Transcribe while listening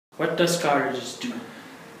What does Skyriders do?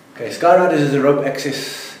 Okay, Skyriders is a rope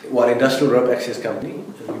access, industrial rope access company,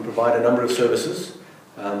 and we provide a number of services.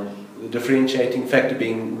 The differentiating factor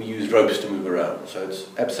being we use ropes to move around. So it's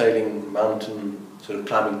abseiling, mountain sort of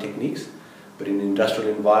climbing techniques, but in an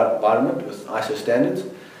industrial environment with ISO standards.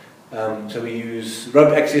 So we use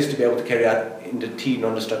rope access to be able to carry out NDT,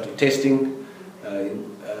 non-destructive testing,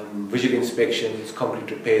 visual inspections,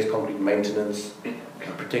 concrete repairs, concrete maintenance,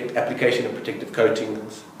 application of protective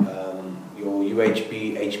coatings, your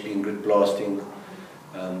UHP, HP and grit blasting.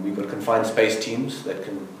 We've got confined space teams that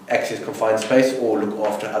can access confined space or look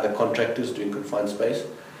after other contractors doing confined space.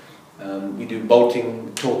 We do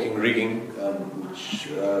bolting, torquing, rigging, which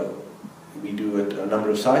we do at a number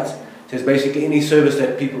of sites. So it's basically any service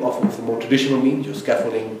that people offer with the more traditional means, your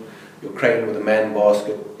scaffolding, your crane with a man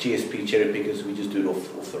basket, TSP, cherry pickers, we just do it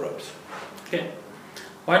off the ropes. Okay.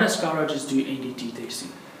 Why does Skyriders do NDT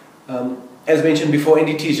testing? As mentioned before,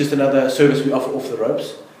 NDT is just another service we offer off the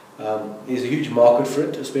ropes. There's a huge market for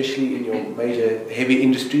it, especially in your major heavy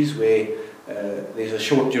industries where there's a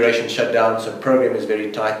short duration shutdown, so program is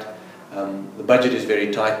very tight, the budget is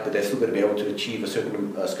very tight, but they're still going to be able to achieve a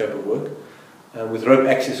certain scope of work. With rope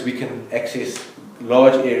access, we can access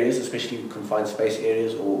large areas, especially confined space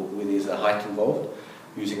areas or where there's a height involved,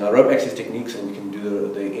 using our rope access techniques, and we can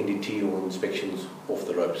do the NDT or inspections off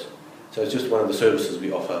the ropes. So it's just one of the services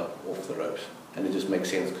we offer off the ropes, and it just makes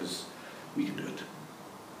sense because we can do it.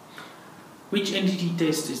 Which NDT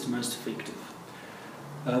test is the most effective?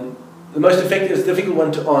 The most effective is a difficult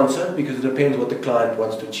one to answer because it depends what the client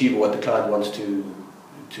wants to achieve or what the client wants to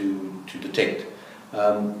detect.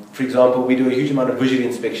 For example, we do a huge amount of visual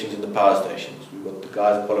inspections in the power stations. We've got the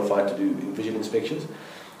guys qualified to do visual inspections,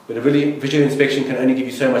 but a visual inspection can only give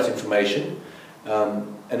you so much information,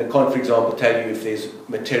 and it can't, for example, tell you if there's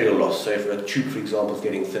material loss. So if a tube, for example, is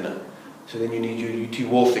getting thinner, so then you need your UT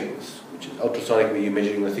wall thickness, which is ultrasonic, where you're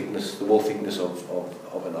measuring the thickness, the wall thickness of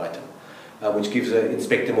an item, which gives the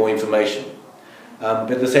inspector more information. But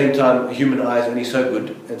at the same time, the human eye is only so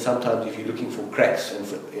good, and sometimes if you're looking for cracks and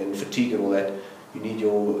fatigue and all that, you need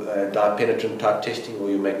your dye penetrant type testing or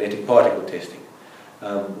your magnetic particle testing,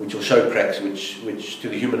 which will show cracks, which to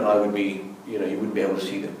the human eye would be, you wouldn't be able to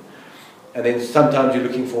see them. And then sometimes you're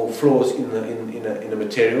looking for flaws in a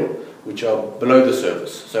material which are below the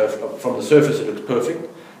surface. So from the surface it looks perfect.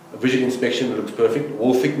 A visual inspection, it looks perfect.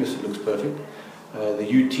 Wall thickness, it looks perfect.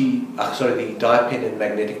 The dye pen and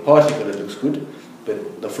magnetic particle, it looks good,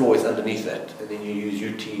 but the flaw is underneath that. And then you use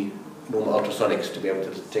UT normal ultrasonics to be able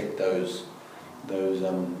to detect those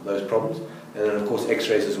problems. And then of course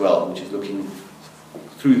X-rays as well, which is looking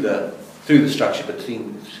through the structure, but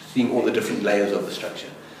seeing all the different layers of the structure.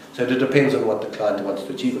 So it depends on what the client wants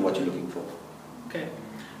to achieve and what you're looking for. Okay.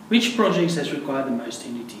 Which projects has required the most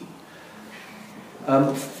NDT?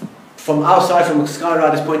 From our side, from a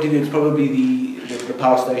Skyriders point of view, it's probably the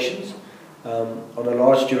power stations. On a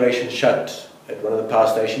large duration shut at one of the power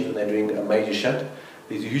stations, when they're doing a major shut,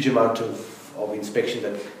 there's a huge amount of inspections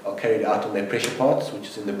that are carried out on their pressure parts, which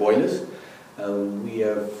is in the boilers. We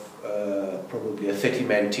have probably a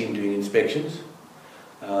 30-man team doing inspections.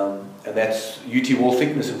 And that's UT wall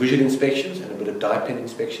thickness and visual inspections and a bit of dye pen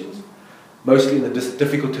inspections, mostly in the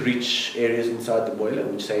difficult to reach areas inside the boiler,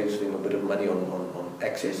 which saves them a bit of money on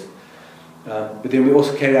access. But then we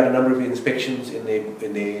also carry out a number of inspections in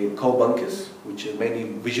their coal bunkers, which are mainly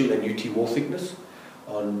visual and UT wall thickness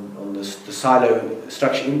on the silo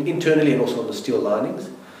structure internally and also on the steel linings.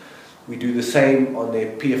 We do the same on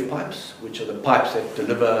their PF pipes, which are the pipes that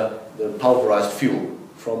deliver the pulverized fuel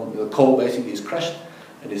from the coal. Basically is crushed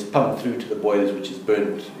and is pumped through to the boilers, which is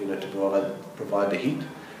burned, to provide the heat.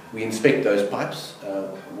 We inspect those pipes,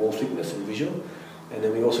 wall thickness and visual, and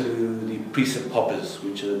then we also do the precip hoppers,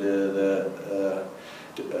 which are the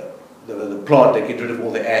plant that get rid of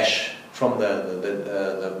all the ash from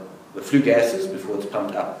the flue gases before it's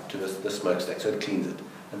pumped up to the smokestack, so it cleans it,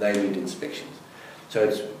 and they need inspections. So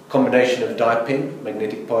it's a combination of dye pen,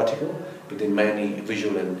 magnetic particle, but then mainly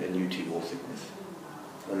visual and UT wall thickness,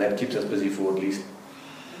 and that keeps us busy for at least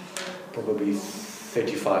probably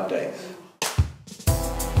 35 days.